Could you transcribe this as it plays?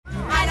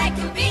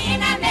like to be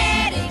in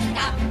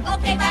America.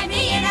 Okay, by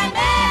me in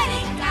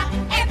America.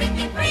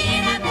 Everything free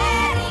in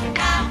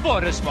America.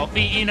 For a smoke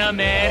me in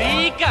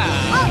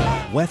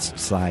America. West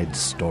Side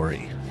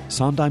Story.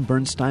 Sondheim,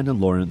 Bernstein,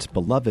 and Lawrence'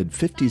 beloved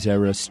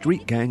 50s-era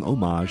street gang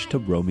homage to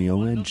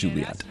Romeo and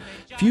Juliet.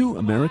 Few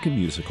American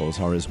musicals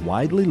are as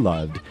widely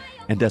loved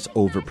and as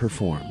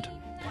overperformed.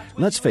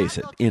 Let's face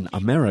it, in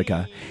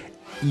America,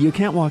 you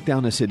can't walk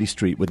down a city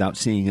street without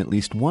seeing at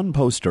least one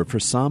poster for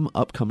some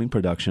upcoming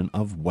production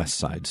of West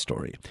Side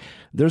Story.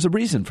 There's a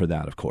reason for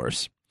that, of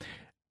course.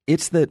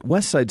 It's that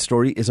West Side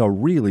Story is a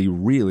really,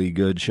 really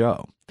good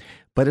show.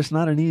 But it's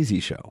not an easy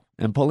show,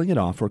 and pulling it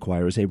off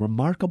requires a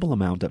remarkable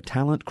amount of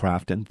talent,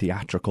 craft, and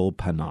theatrical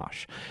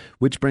panache.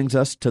 Which brings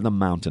us to the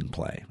Mountain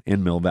Play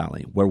in Mill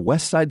Valley, where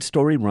West Side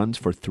Story runs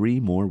for 3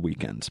 more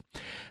weekends.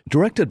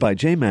 Directed by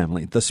Jay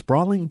Manley, the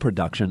sprawling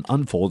production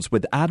unfolds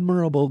with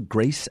admirable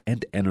grace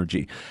and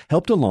energy,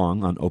 helped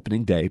along on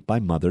opening day by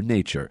Mother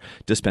Nature,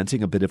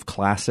 dispensing a bit of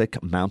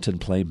classic Mountain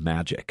Play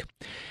magic.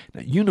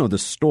 Now, you know the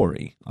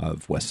story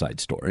of West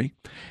Side Story.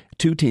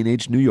 2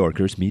 teenage New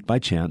Yorkers meet by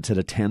chance at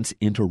a tense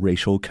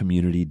interracial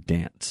community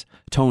dance.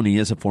 Tony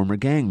is a former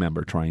gang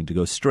member trying to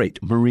go straight.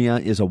 Maria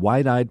is a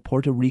wide-eyed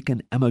Puerto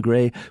Rican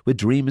emigre with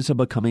dreams of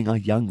becoming a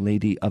young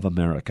lady of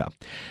America.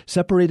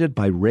 Separated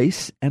by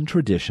race and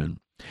tradition,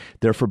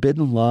 their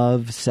forbidden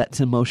love sets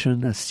in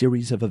motion a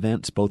series of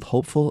events both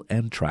hopeful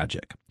and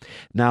tragic.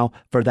 Now,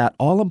 for that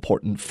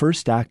all-important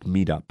first act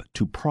meetup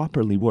to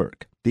properly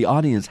work, the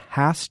audience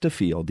has to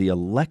feel the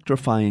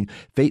electrifying,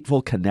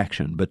 fateful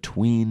connection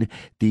between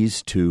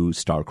these 2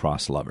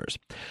 star-crossed lovers.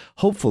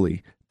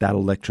 Hopefully, that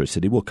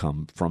electricity will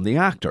come from the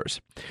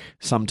actors.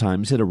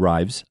 Sometimes it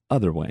arrives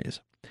other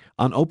ways.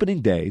 On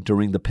opening day,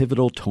 during the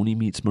pivotal Tony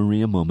meets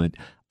Maria moment,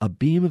 a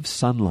beam of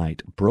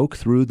sunlight broke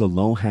through the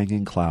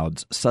low-hanging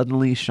clouds,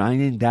 suddenly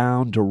shining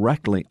down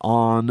directly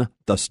on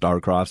the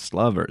star-crossed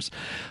lovers.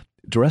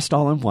 Dressed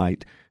all in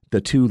white,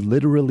 the 2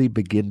 literally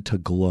begin to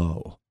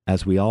glow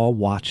as we all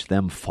watch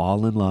them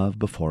fall in love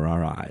before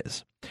our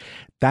eyes.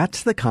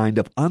 That's the kind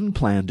of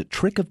unplanned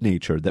trick of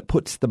nature that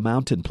puts the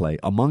Mountain Play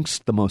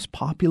amongst the most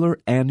popular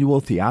annual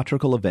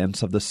theatrical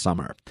events of the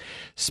summer.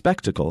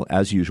 Spectacle,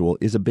 as usual,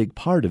 is a big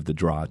part of the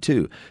draw,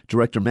 too.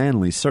 Director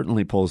Manley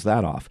certainly pulls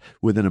that off,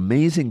 with an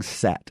amazing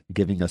set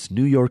giving us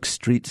New York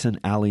streets and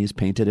alleys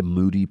painted in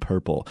moody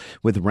purple,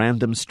 with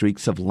random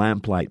streaks of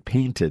lamplight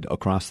painted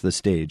across the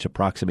stage,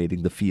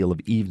 approximating the feel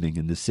of evening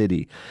in the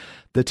city.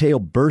 The tale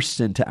bursts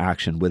into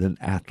action with an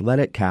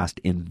athletic cast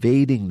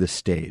invading the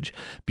stage,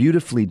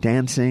 beautifully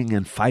dancing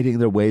and fighting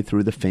their way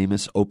through the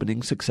famous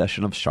opening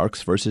succession of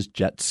Sharks versus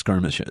Jets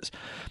skirmishes.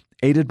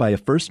 Aided by a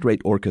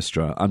first-rate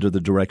orchestra under the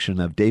direction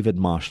of David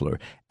Moschler,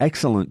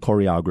 excellent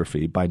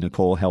choreography by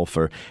Nicole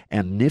Helfer,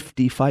 and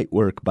nifty fight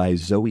work by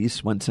Zoe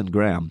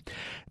Swenson-Graham,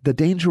 the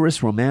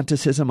dangerous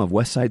romanticism of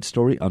West Side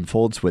Story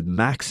unfolds with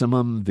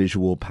maximum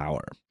visual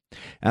power.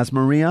 As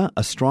Maria,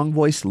 a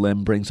strong-voiced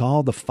Lim brings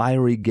all the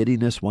fiery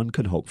giddiness one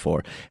could hope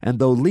for, and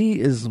though Lee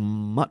is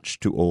much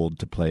too old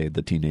to play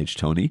the teenage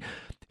Tony,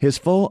 his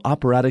full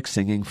operatic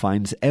singing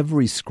finds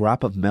every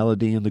scrap of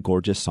melody in the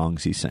gorgeous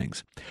songs he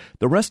sings.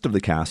 The rest of the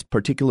cast,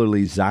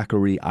 particularly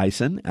Zachary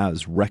Eisen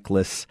as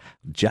reckless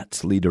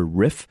Jets leader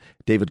Riff,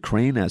 David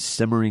Crane as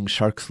simmering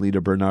Sharks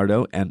leader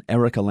Bernardo, and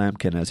Erica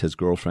Lampkin as his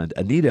girlfriend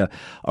Anita,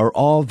 are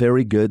all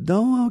very good,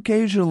 though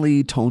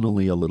occasionally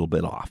tonally a little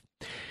bit off.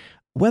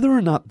 Whether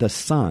or not the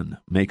sun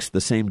makes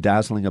the same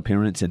dazzling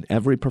appearance in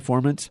every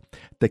performance,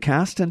 the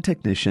cast and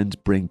technicians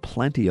bring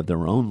plenty of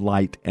their own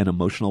light and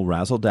emotional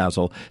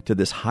razzle-dazzle to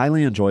this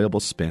highly enjoyable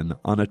spin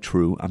on a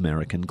true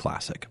American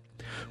classic.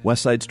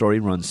 West Side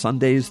Story runs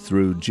Sundays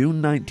through June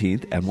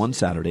 19th and one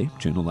Saturday,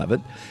 June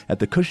 11th, at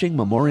the Cushing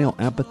Memorial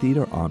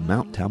Amphitheater on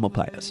Mount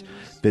Tamalpais.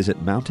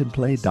 Visit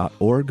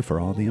mountainplay.org for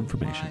all the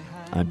information.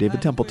 I'm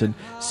David Templeton,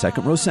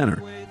 second row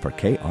center for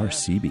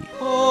KRCB.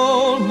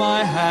 Hold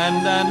my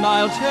hand and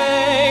I'll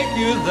take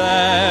you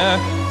there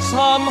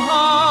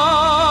somehow,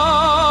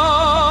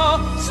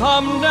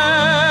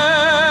 someday.